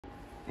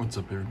What's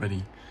up,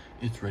 everybody?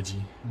 It's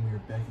Reggie, and we're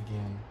back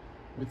again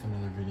with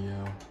another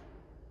video.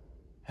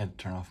 Had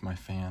to turn off my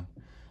fan,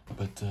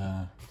 but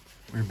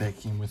we're back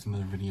again with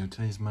another video.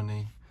 Today's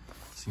Monday,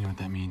 so you know what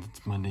that means.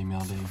 It's Monday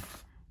mail day.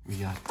 We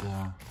got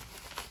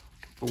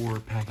 4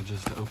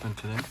 packages to open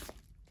today,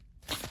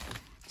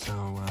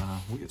 so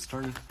we'll get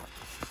started.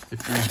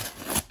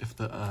 If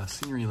the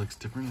scenery looks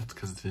different, it's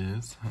because it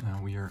is.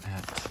 We are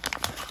at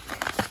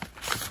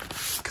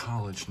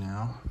college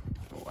now.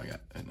 Oh, I got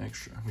an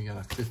extra. We got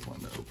a 5th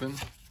one to open.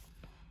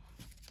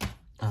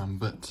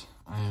 But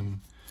I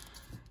am,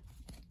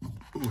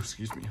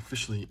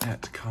 officially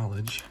at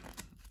college.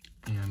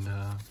 And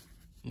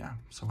yeah,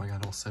 so I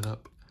got all set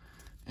up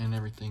and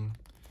everything.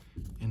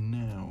 And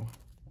now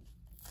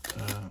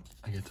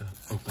I get to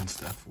open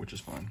stuff, which is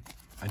fun.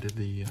 I did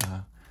the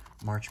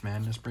March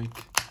Madness break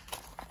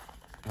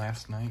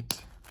last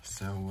night,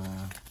 so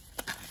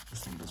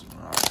this thing doesn't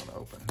want to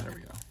open. There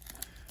we go.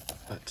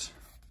 But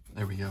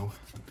there we go.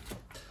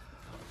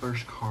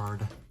 First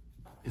card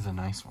is a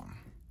nice one.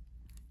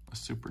 A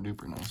super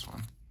duper nice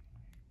one.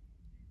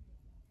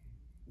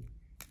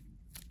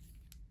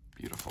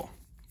 Beautiful.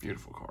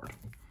 Beautiful card.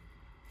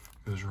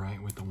 Goes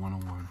right with the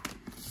 101.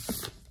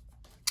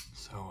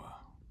 So,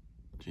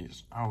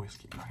 geez, I always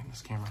keep knocking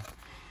this camera.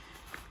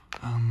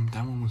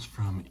 That one was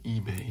from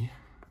eBay.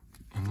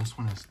 And this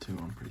one is too,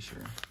 I'm pretty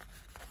sure.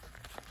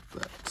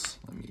 But,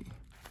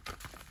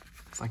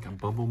 it's like a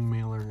bubble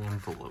mailer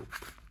envelope.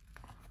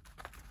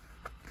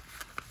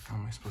 How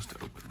am I supposed to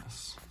open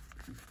this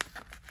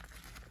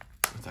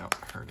without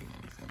hurting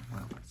anything?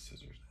 Where are my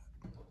scissors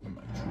at? In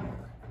my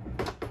drawer.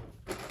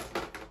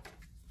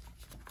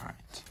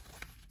 Alright.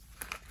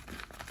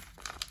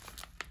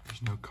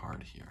 There's no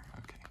card here.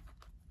 Okay.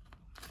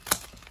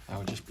 That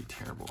would just be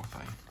terrible if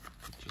I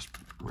just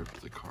ripped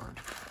the card.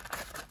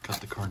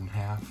 Cut the card in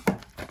half.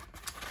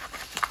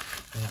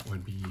 That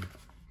would be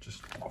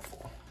just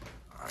awful.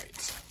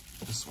 Alright.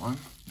 This one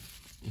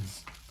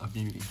is a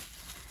beauty.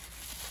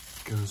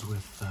 Goes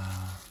with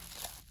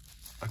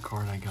a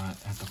card I got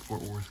at the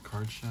Fort Worth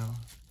card show.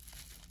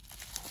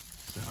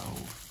 So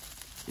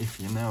if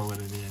you know what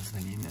it is,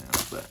 then you know,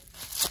 but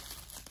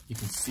you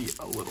can see it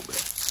a little bit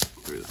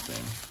through the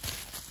thing.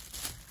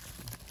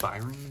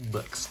 Byron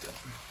Buxton.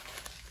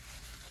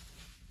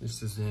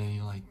 This is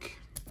a like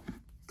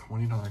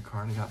 $20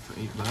 card I got for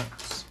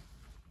 $8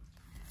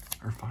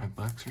 or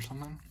 $5 or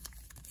something.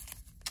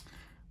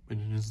 But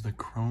it is the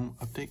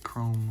Update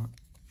Chrome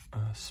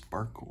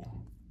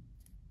Sparkle.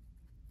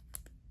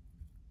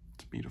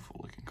 Beautiful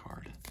looking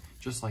card,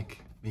 just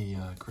like the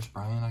Chris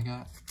Bryant I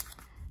got.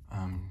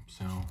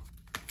 So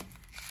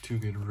 2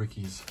 good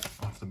rookies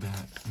off the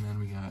bat, and then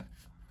we got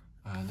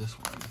this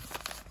one.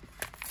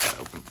 I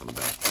opened from the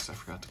back because I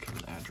forgot to cover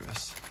the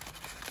address.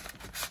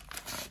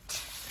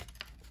 Alright,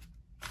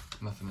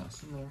 nothing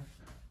else in there.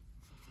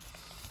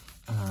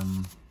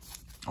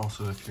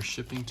 Also, if you're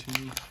shipping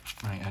to me,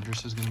 my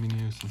address is going to be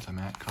new since I'm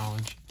at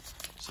college,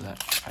 so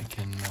that I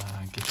can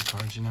get the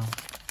cards, you know.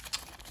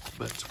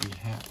 But we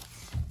have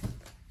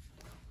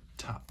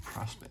top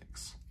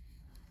prospects.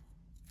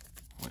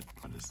 What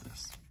is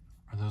this?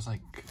 Are those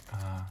like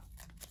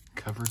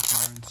cover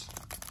cards?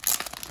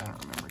 I don't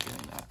remember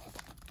getting that.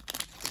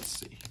 Let's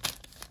see.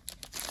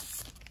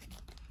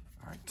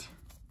 Alright.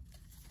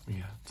 We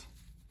got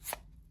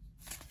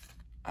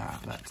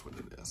that's what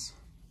it is.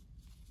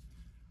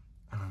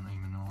 I don't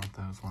even know what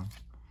those ones.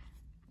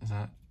 Is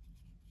that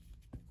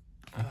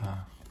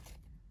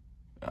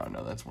oh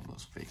no, that's one of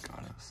those fake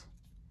autos.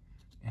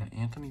 And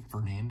Anthony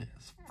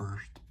Fernandez,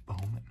 first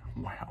Bowman.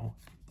 Wow.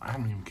 I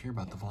don't even care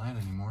about the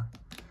Vlad anymore.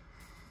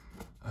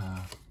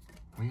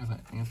 We got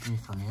an Anthony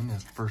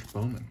Fernandez, first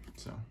Bowman.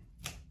 So,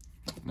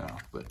 no,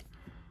 but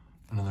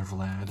another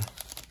Vlad.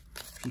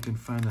 If you can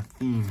find a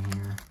theme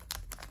here,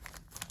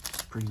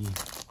 it's pretty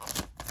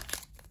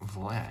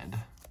Vlad.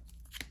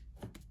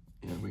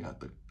 Yeah, we got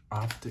the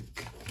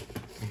Optic.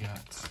 We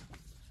got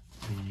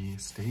the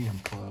Stadium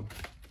Club.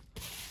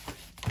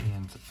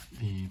 And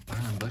the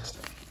Byron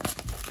Buxton.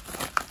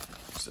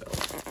 So,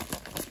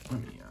 let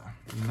me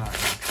knock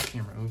the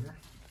camera over.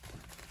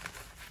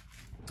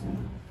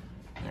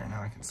 There,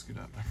 now I can scoot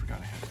up. I forgot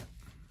I had it.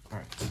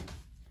 Alright.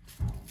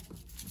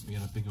 We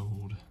got a big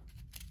old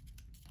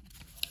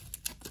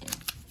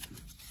thing.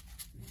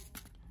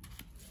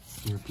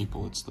 Dear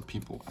people, it's the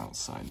people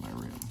outside my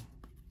room.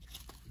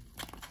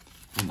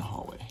 In the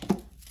hallway.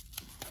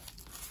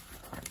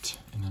 Alright,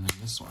 and then in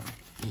this one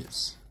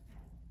is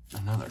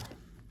another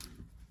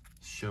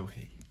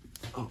Shohei.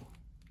 Oh,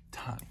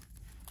 Tani.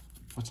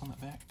 What's on the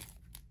back?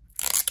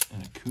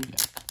 And Acuna.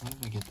 Where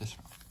did I get this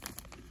from?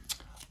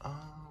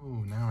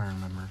 Oh, now I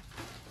remember.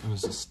 It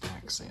was a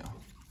stack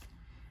sale.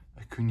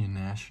 Acuna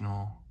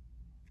National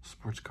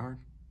Sports Card.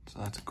 So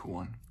that's a cool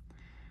one.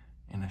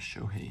 And a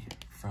Shohei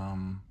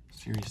from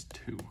Series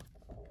 2.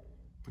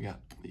 We got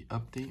the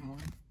update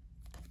one.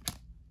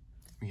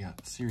 We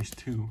got Series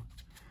 2.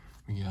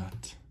 We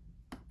got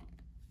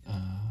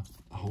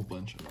a whole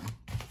bunch of them.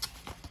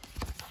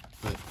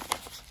 But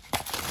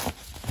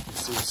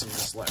let's see what's in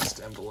this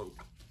last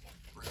envelope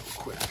real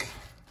quick.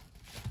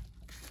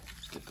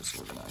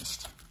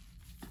 moist.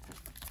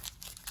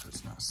 So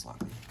it's not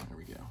sloppy. There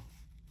we go.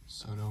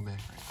 Soto back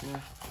right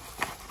there.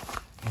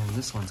 And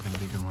this one's gonna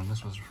be a good one.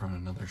 This was from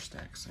another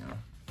stack sale.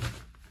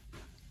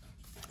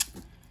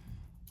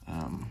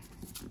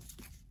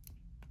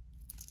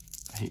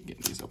 I hate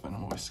getting these open.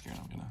 I'm always scared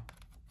I'm gonna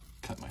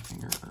cut my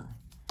finger or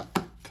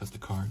cut the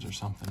cards or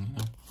something, you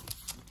know?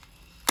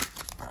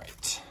 All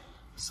right,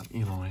 some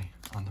Eloy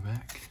on the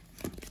back.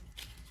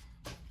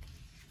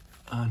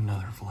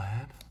 Another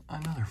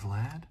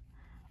Vlad,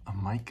 a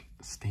Mike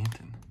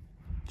Stanton,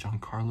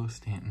 Giancarlo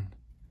Stanton,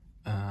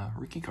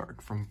 rookie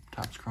card from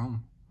Topps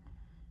Chrome.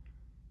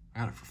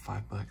 I got it for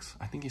 $5.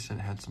 I think he said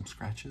it had some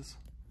scratches.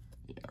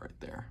 Yeah, right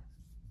there.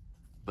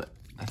 But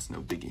that's no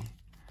biggie.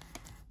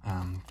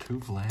 2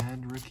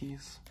 Vlad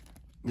rookies.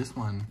 This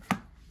one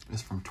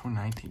is from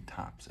 2019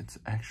 Topps. It's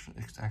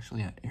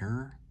actually an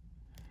error.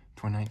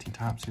 2019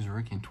 Topps. He's a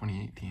rookie in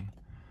 2018,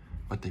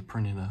 but they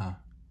printed a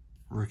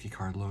rookie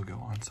card logo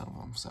on some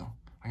of them, so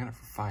I got it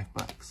for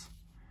 $5,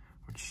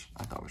 which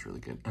I thought was really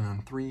good. And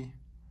then 3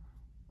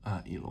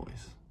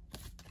 Eloys.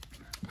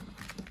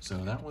 So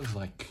that was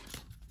like,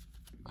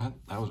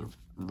 that was a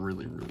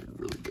really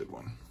good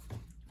one,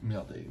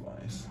 Mailday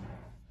wise.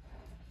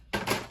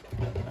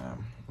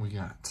 We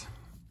got,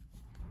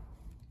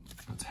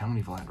 how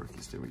many Vlad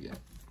rookies did we get?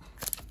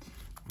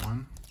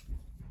 1.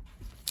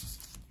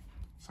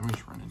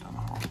 Somebody's running down the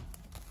hall.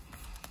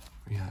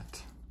 We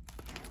got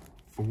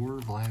 4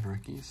 Vlad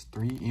rookies,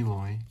 3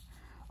 Eloy,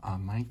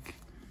 Mike,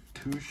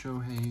 2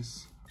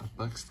 Shoheis, a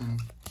Buxton,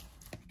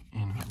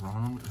 and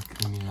Ronald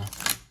Acuna.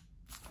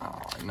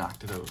 Oh, I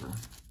knocked it over.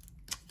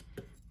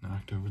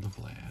 Knocked over the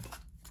Vlad.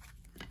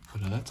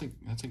 But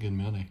that's a good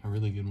Mailday, a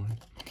really good one.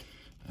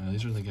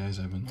 These are the guys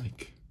I've been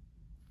like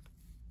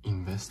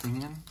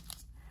investing in.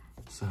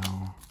 So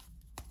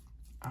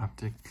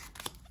Optic,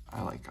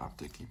 I like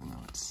Optic even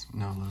though it's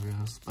no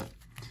logos, but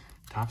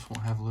Topps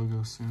won't have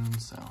logos soon,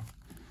 so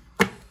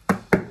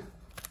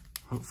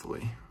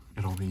hopefully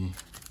it'll be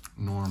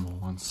normal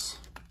once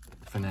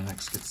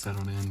Fanatics get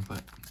settled in.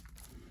 But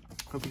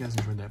hope you guys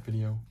enjoyed that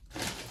video.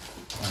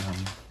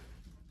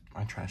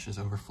 My trash is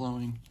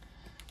overflowing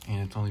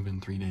and it's only been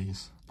 3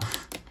 days.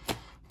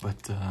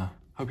 But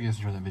hope you guys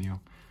enjoyed that video.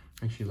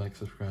 Make sure you like,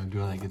 subscribe, do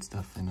all that good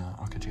stuff, and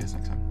I'll catch you guys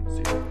next time.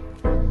 See you.